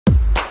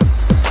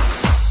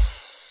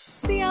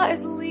Sia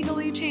is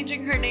legally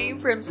changing her name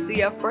from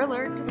Sia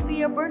Furler to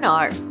Sia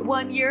Bernad,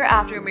 1 year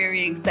after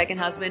marrying second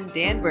husband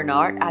Dan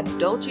Bernad at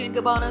Dolce &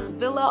 Gabbana's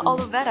Villa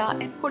Olivetta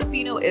in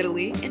Portofino,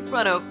 Italy, in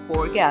front of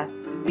 4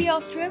 guests. The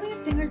Australian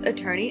singer's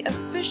attorney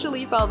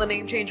officially filed a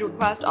name change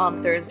request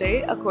on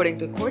Thursday, according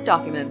to court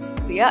documents.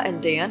 Sia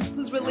and Dan,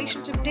 whose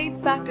relationship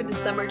dates back to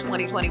December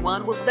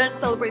 2021, will then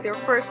celebrate their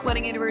first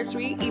wedding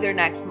anniversary either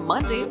next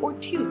Monday or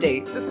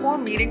Tuesday. Before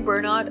meeting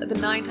Bernad, the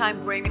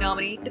 9-time Grammy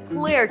nominee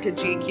declared to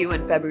GQ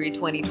in February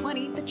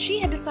 2020 that she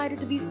had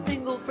decided to be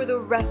single for the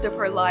rest of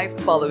her life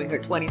following her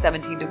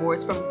 2017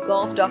 divorce from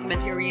golf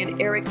documentarian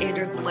Eric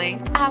Anders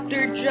Lang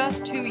after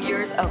just 2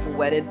 years of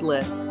wedded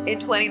bliss. In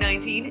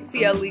 2019,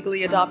 Sia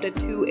legally adopted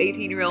 2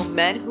 18-year-old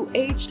men who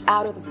aged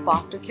out of the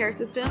foster care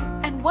system,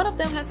 and one of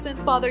them has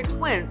since fathered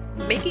twins,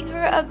 making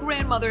her a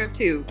grandmother of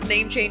 2.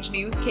 Name change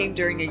news came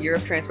during a year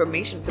of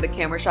transformation for the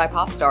camera-shy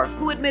pop star,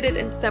 who admitted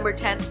in December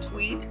 10th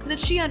tweet that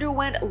she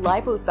underwent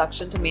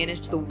liposuction to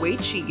manage the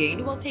weight she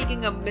gained while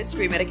taking a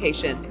mystery medication.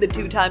 The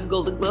 2-time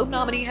Golden Globe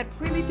nominee had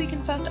previously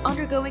confessed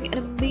undergoing an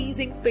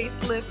amazing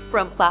facelift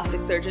from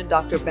plastic surgeon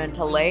Dr. Ben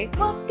Talay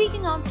while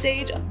speaking on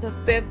stage at the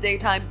 5th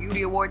Daytime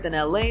Beauty Awards in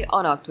LA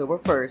on October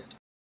 1st.